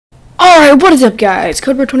Alright, what is up guys?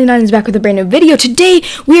 CodeBro29 is back with a brand new video. Today,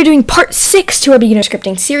 we are doing part 6 to our beginner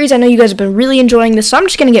scripting series. I know you guys have been really enjoying this, so I'm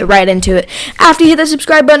just going to get right into it. After you hit the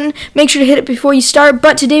subscribe button, make sure to hit it before you start,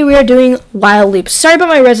 but today we are doing while loops. Sorry about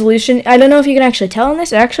my resolution. I don't know if you can actually tell on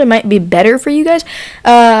this. It actually might be better for you guys.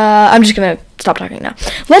 I'm just going to stop talking now.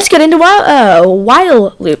 Let's get into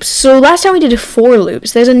while loops. So last time we did 4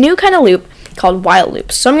 loops. There's a new kind of loop called while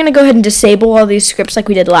loops. So I'm going to go ahead and disable all these scripts like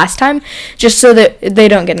we did last time, just so that they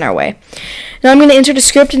don't get in our way. Now I'm going to insert a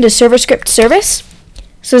script into server script service.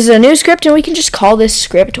 So this is a new script, and we can just call this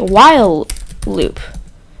script while loop,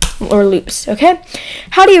 or loops, okay?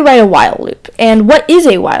 How do you write a while loop, and what is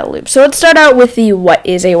a while loop? So let's start out with the what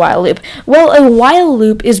is a while loop. Well, a while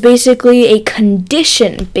loop is basically a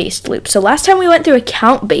condition-based loop. So last time we went through a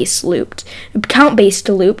count-based loop,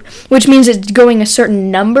 which means it's going a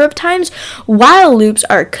certain number of times. While loops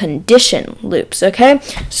are condition loops, okay?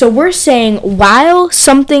 So we're saying while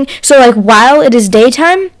something, so like while it is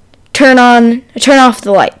daytime, turn off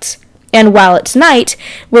the lights, and while it's night,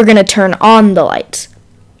 we're gonna turn on the lights.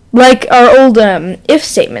 Like our old if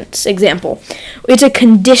statements example. It's a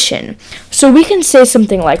condition. So we can say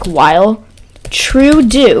something like while true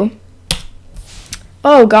do.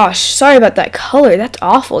 Oh gosh, sorry about that color. That's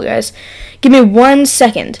awful, guys. Give me 1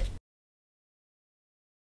 second.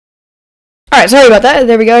 Alright, sorry about that.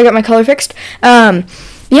 There we go. I got my color fixed. Yeah,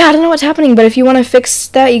 I don't know what's happening, but if you want to fix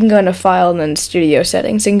that, you can go into File and then Studio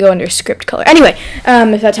Settings and go under Script Color. Anyway,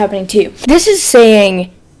 if that's happening to you. This is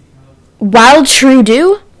saying while true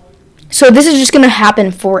do. So this is just going to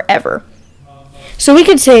happen forever. So we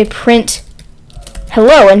could say print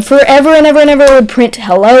hello, and forever and ever and ever would print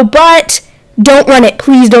hello, but don't run it.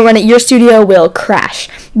 Please don't run it. Your studio will crash.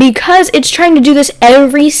 Because it's trying to do this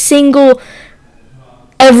every single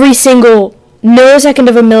millisecond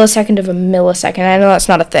of a millisecond of a millisecond. I know that's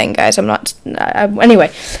not a thing, guys.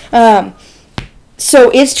 Anyway. So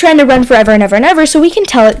it's trying to run forever and ever and ever, so we can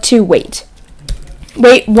tell it to wait.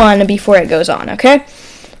 Wait 1 before it goes on, okay?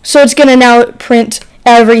 So it's going to now print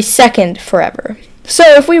every second forever.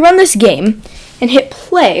 So if we run this game and hit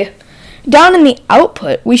play, down in the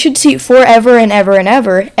output, we should see forever and ever and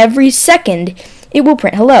ever, every second, it will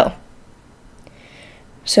print hello.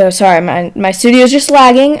 So sorry, my studio's just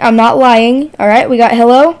lagging. I'm not lying. All right, we got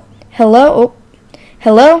hello, hello, oh,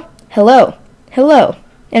 hello, hello, hello.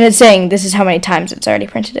 And it's saying this is how many times it's already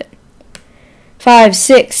printed it. 5,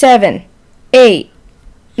 6, 7, 8,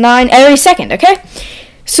 9, every second, okay?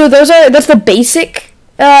 So that's the basic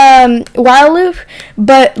while loop,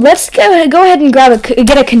 but let's go ahead and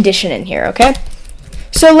get a condition in here, okay?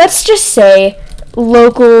 So let's just say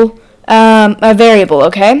local a variable,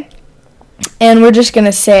 okay? And we're just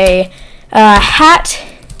gonna say hat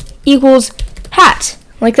equals hat,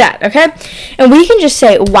 like that, okay? And we can just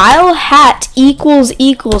say while hat equals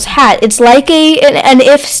hat. It's like an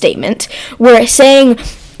if statement. We're saying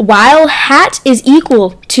while hat is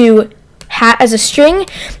equal to hat as a string,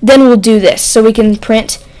 then we'll do this. So we can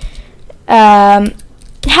print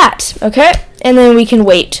hat, okay? And then we can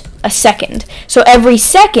wait a second. So every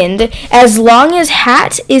second, as long as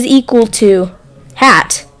hat is equal to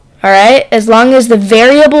hat, all right? As long as the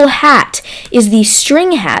variable hat is the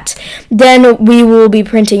string hat, then we will be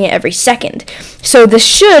printing it every second. So this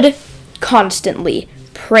should constantly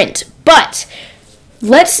print. But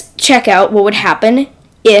let's check out what would happen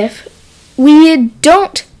if we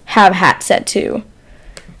don't have hat set to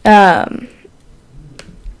hat.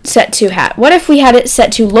 What if we had it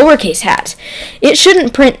set to lowercase hat? It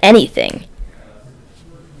shouldn't print anything.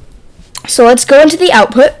 So let's go into the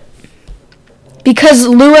output. Because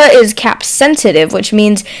Lua is cap sensitive, which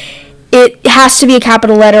means it has to be a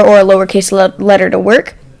capital letter or a lowercase letter to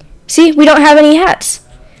work. See, we don't have any hats.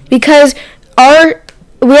 Because we're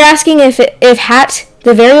asking if hat,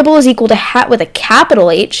 the variable is equal to hat with a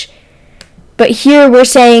capital H. But here we're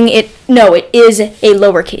saying it is a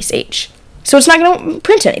lowercase h. So it's not going to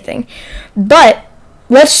print anything. But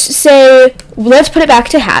let's put it back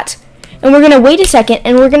to hat. And we're going to wait a second,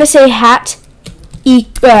 and we're going to say hat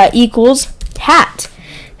equals hat.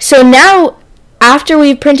 So now, after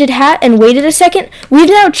we've printed hat and waited a second, we've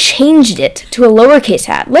now changed it to a lowercase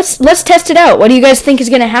hat. Let's test it out. What do you guys think is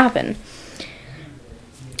going to happen?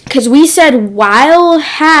 Because we said while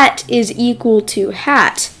hat is equal to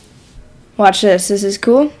hat. Watch this. This is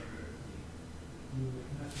cool.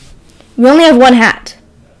 We only have 1 hat.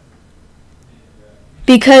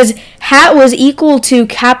 Because hat was equal to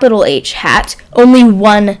capital H hat only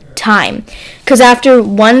 1 time. Because after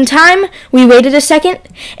 1 time, we waited a second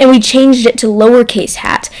and we changed it to lowercase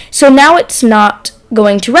hat. So now it's not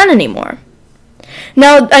going to run anymore.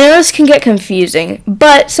 Now, I know this can get confusing,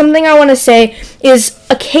 but something I want to say is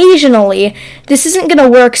occasionally this isn't going to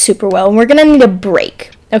work super well, and we're going to need a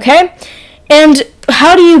break, okay? And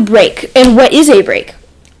how do you break, and what is a break?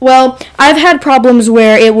 Well, I've had problems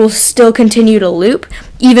where it will still continue to loop,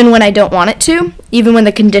 even when I don't want it to, even when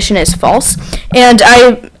the condition is false, and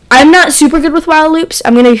I'm not super good with while loops.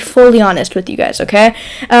 I'm going to be fully honest with you guys, okay?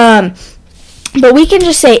 But we can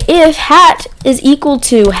just say if hat is equal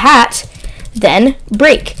to hat, then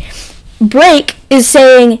break. Break is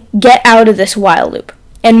saying get out of this while loop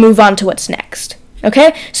and move on to what's next,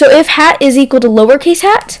 okay? So if hat is equal to lowercase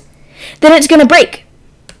hat, then it's going to break,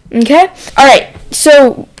 okay? All right,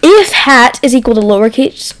 so if hat is equal to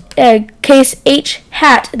lowercase case h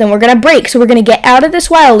hat, then we're going to break. So we're going to get out of this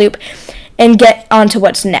while loop and get on to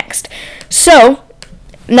what's next. So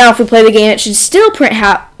now if we play the game, it should still print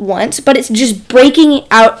hat once, but it's just breaking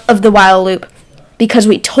out of the while loop because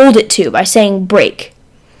we told it to by saying break.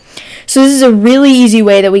 So this is a really easy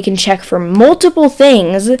way that we can check for multiple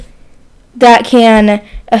things that can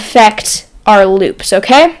affect our loops,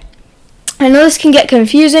 okay? I know this can get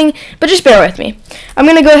confusing, but just bear with me. I'm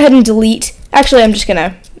going to go ahead and delete. Actually, I'm just going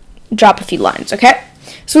to drop a few lines, okay?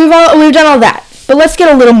 So we've done all that, but let's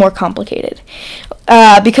get a little more complicated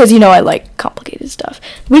because, you know, I like complicated stuff.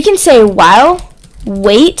 We can say while,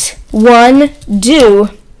 wait, one, do,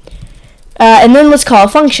 and then let's call a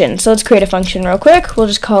function. So let's create a function real quick. We'll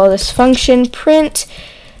just call this function print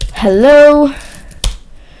hello.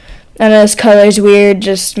 I know this color is weird,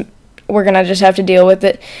 we're going to just have to deal with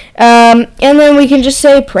it. And then we can just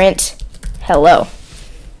say print hello.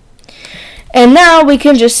 And now we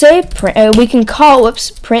can just say, we can call,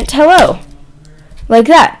 print hello. Like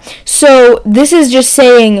that. So this is just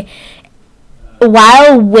saying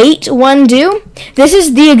while wait one do. This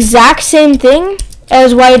is the exact same thing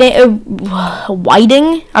as whiting.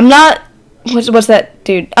 I'm not, what's that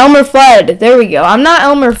dude? Elmer Fudd. There we go. I'm not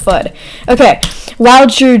Elmer Fudd. Okay. While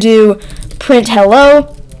true do print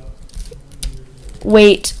hello.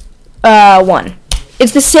 Wait, 1.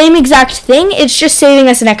 It's the same exact thing. It's just saving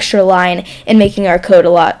us an extra line and making our code a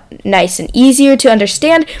lot nice and easier to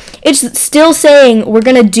understand. It's still saying we're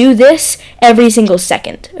going to do this every single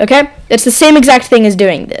second, okay? It's the same exact thing as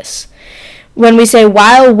doing this. When we say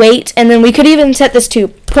while wait, and then we could even set this to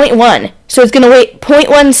 0.1. So it's going to wait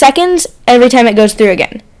 0.1 seconds every time it goes through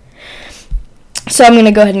again. So I'm going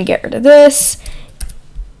to go ahead and get rid of this.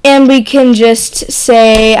 And we can just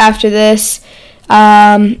say after this,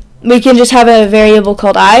 we can just have a variable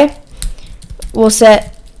called I. We'll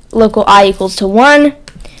set local I equals to 1, and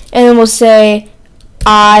then we'll say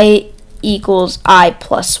I equals I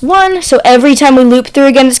plus 1. So every time we loop through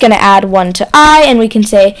again, it's going to add 1 to I, and we can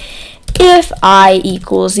say if I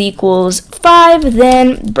equals 5,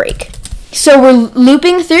 then break. So we're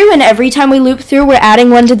looping through, and every time we loop through, we're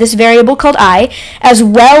adding 1 to this variable called I, as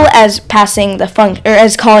well as passing the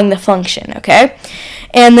as calling the function, okay?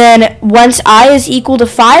 And then once I is equal to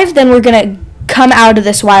 5, then we're going to come out of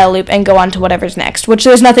this while loop and go on to whatever's next, which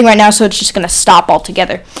there's nothing right now, so it's just going to stop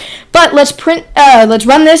altogether. But let's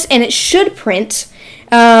run this, and it should print,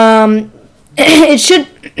 it should,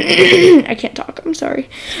 I can't talk, I'm sorry.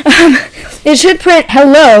 It should print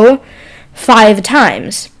hello 5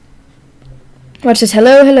 times. Watch this,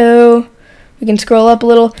 hello, hello. We can scroll up a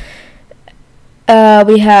little.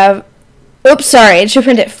 We have, oops, sorry, it should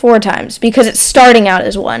print it 4 times because it's starting out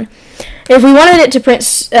as 1. If we wanted it to print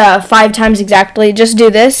 5 times exactly, just do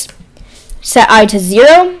this. Set I to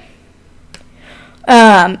 0.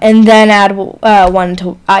 And then add 1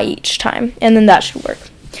 to I each time. And then that should work.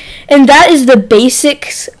 And that is the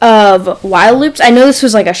basics of while loops. I know this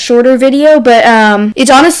was like a shorter video, but it's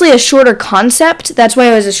honestly a shorter concept. That's why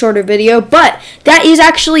it was a shorter video. But that is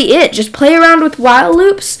actually it. Just play around with while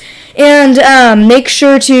loops and make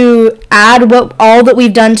sure to add all that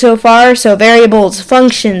we've done so far. So variables,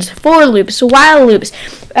 functions, for loops, while loops,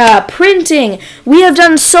 printing. We have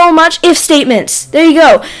done so much. If statements. There you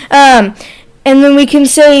go. And then we can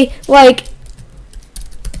say like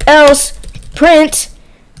else print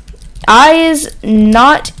I is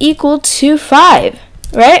not equal to 5,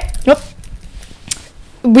 right? Nope.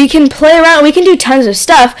 We can play around. We can do tons of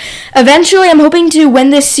stuff. Eventually, I'm hoping to,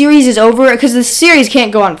 when this series is over, because this series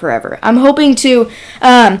can't go on forever, I'm hoping to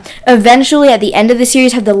eventually, at the end of the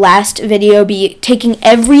series, have the last video be taking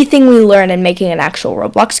everything we learned and making an actual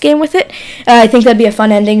Roblox game with it. I think that'd be a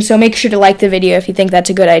fun ending, so make sure to like the video if you think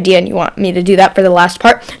that's a good idea and you want me to do that for the last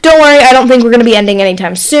part. Don't worry, I don't think we're going to be ending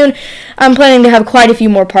anytime soon. I'm planning to have quite a few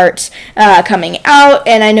more parts coming out,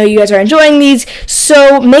 and I know you guys are enjoying these,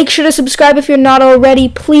 so make sure to subscribe if you're not already.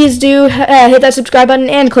 please do hit that subscribe button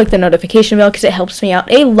and click the notification bell because it helps me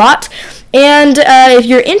out a lot. And if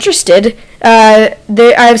you're interested,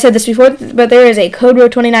 I've said this before, but there is a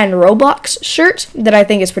CodeBro29 Roblox shirt that I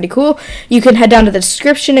think is pretty cool. You can head down to the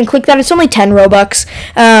description and click that. It's only 10 Robux.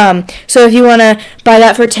 So if you want to buy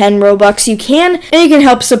that for 10 Robux, you can. And you can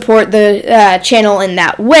help support the channel in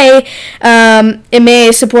that way. It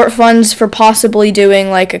may support funds for possibly doing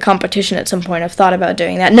like a competition at some point. I've thought about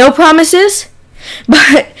doing that. No promises,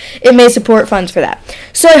 but it may support funds for that.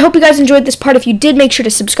 So I hope you guys enjoyed this part. If you did, make sure to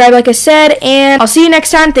subscribe like I said, and I'll see you next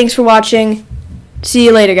time. Thanks for watching. See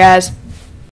you later, guys.